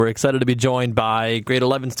We're excited to be joined by grade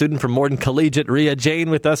 11 student from Morden Collegiate, Riya Jain,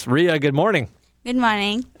 with us. Riya, good morning. Good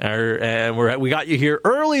morning. And we got you here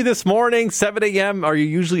early this morning, 7 a.m. Are you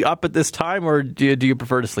usually up at this time, or do you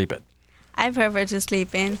prefer to sleep in? I prefer to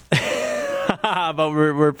sleep in. But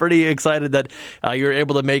we're pretty excited that you're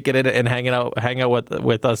able to make it in and hang out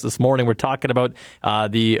with us this morning. We're talking about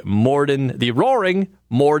the Roaring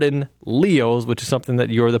Morden Leos, which is something that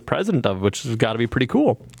you're the president of, which has got to be pretty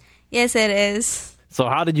cool. Yes, it is. So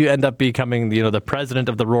how did you end up becoming the president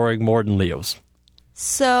of the Roaring Morden Leos?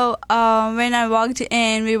 So when I walked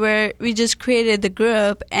in, we just created the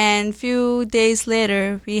group, and a few days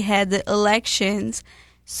later we had the elections.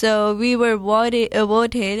 So we were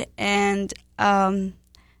voted, and the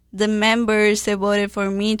members, they voted for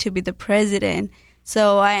me to be the president.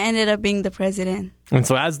 So I ended up being the president. And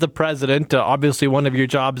so as the president, obviously one of your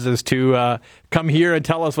jobs is to come here and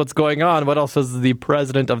tell us what's going on. What else does the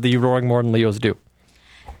president of the Roaring Morden Leos do?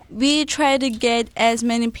 We try to get as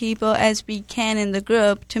many people as we can in the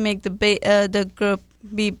group to make the group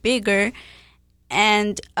be bigger.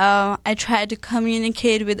 And I try to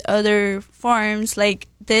communicate with other forums like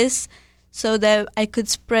this so that I could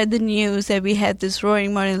spread the news that we have this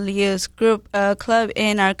Roaring Morden Leos group club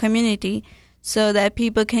in our community, so that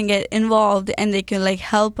people can get involved and they can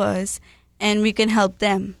help us and we can help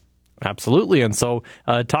them. Absolutely. And so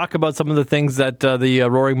talk about some of the things that the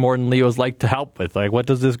Roaring Morden Leos like to help with. Like, what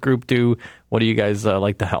does this group do? What do you guys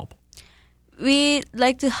like to help? We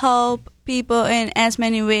like to help people in as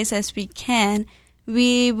many ways as we can.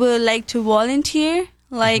 We would like to volunteer.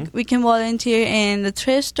 We can volunteer in the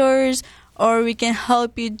thrift stores, or we can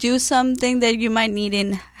help you do something that you might need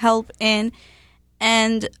help in.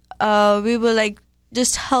 And we will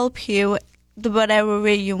just help you whatever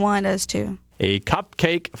way you want us to. A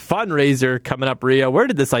cupcake fundraiser coming up, Riya. Where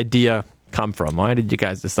did this idea come from? Why did you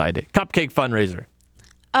guys decide it? Cupcake fundraiser.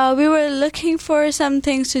 We were looking for some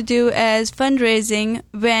things to do as fundraising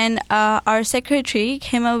when our secretary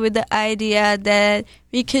came up with the idea that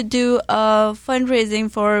we could do a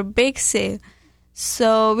fundraising for a bake sale.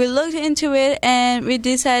 So we looked into it and we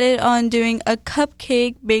decided on doing a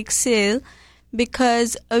cupcake bake sale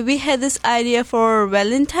because we had this idea for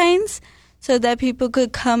Valentine's, so that people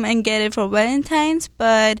could come and get it for Valentine's,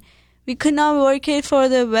 but we could not work it for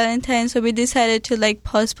the Valentine's, so we decided to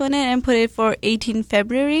postpone it and put it for 18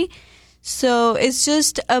 February. So it's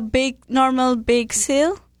just a normal bake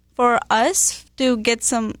sale for us to get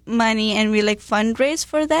some money, and we fundraise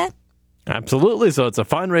for that. Absolutely. So it's a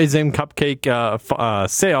fundraising cupcake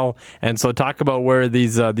sale. And so talk about where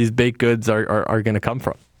these baked goods are going to come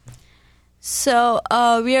from. So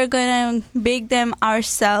we are going to bake them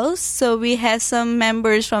ourselves. So we have some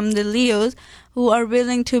members from the Leos who are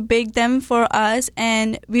willing to bake them for us,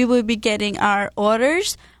 and we will be getting our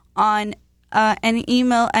orders on an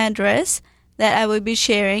email address that I will be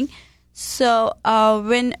sharing. So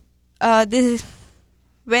when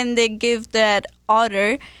they give that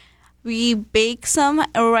order, we bake some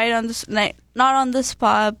right on the not on the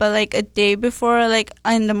spot, but a day before,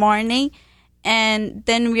 in the morning. And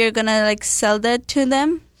then we are going to sell that to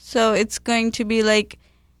them. So it's going to be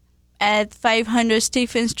at 500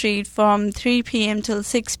 Stephen Street from 3 p.m. till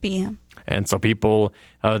 6 p.m. And so people,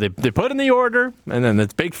 they put in the order, and then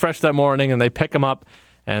it's baked fresh that morning, and they pick them up,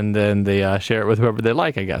 and then they share it with whoever they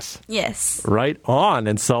like, I guess. Yes. Right on.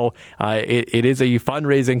 And so it is a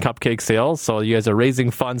fundraising cupcake sale. So you guys are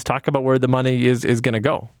raising funds. Talk about where the money is going to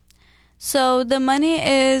go. So the money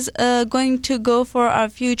is going to go for our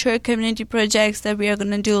future community projects that we are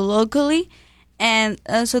going to do locally. And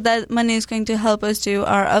so that money is going to help us do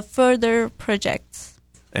our further projects.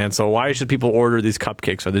 And so why should people order these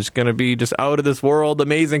cupcakes? Are they just going to be just out of this world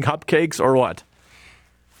amazing cupcakes, or what?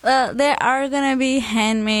 Well, they are going to be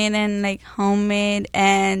handmade and homemade,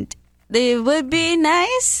 and they would be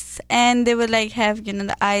nice, and they would have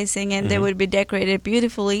the icing, and they would be decorated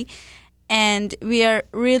beautifully. And we are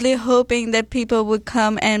really hoping that people would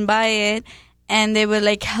come and buy it, and they will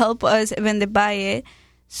help us when they buy it.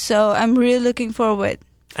 So I'm really looking forward.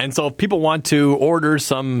 And so if people want to order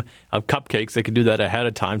some cupcakes, they can do that ahead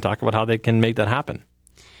of time. Talk about how they can make that happen.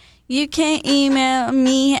 You can email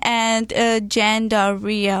me at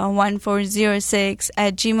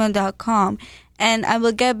jan.ria1406@gmail.com, and I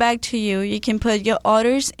will get back to you. You can put your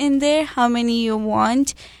orders in there, how many you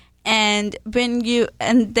want. And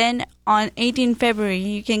then on 18 February,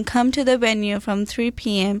 you can come to the venue from 3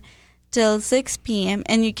 p.m. till 6 p.m.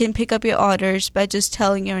 and you can pick up your orders by just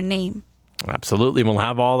telling your name. Absolutely. We'll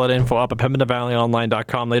have all that info up at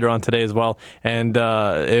pembinavalleyonline.com later on today as well. And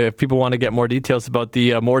if people want to get more details about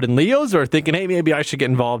the Morden Leos or thinking, hey, maybe I should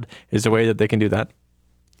get involved, is there a way that they can do that?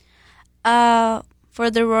 for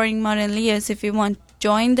the Roaring Modern Leos. If you want to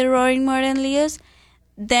join the Roaring Modern Leos,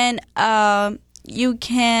 then you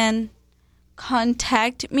can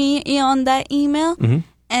contact me on that email,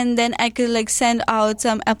 and then I could like send out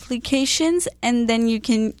some applications, and then you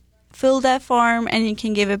can fill that form and you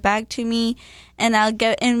can give it back to me, and I'll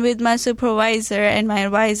get in with my supervisor and my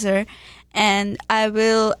advisor, and I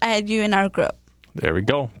will add you in our group. There we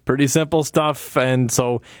go. Pretty simple stuff. And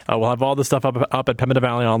so we'll have all the stuff up at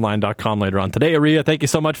PemmineValleyOnline.com later on today. Riya, thank you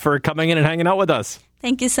so much for coming in and hanging out with us.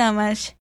 Thank you so much.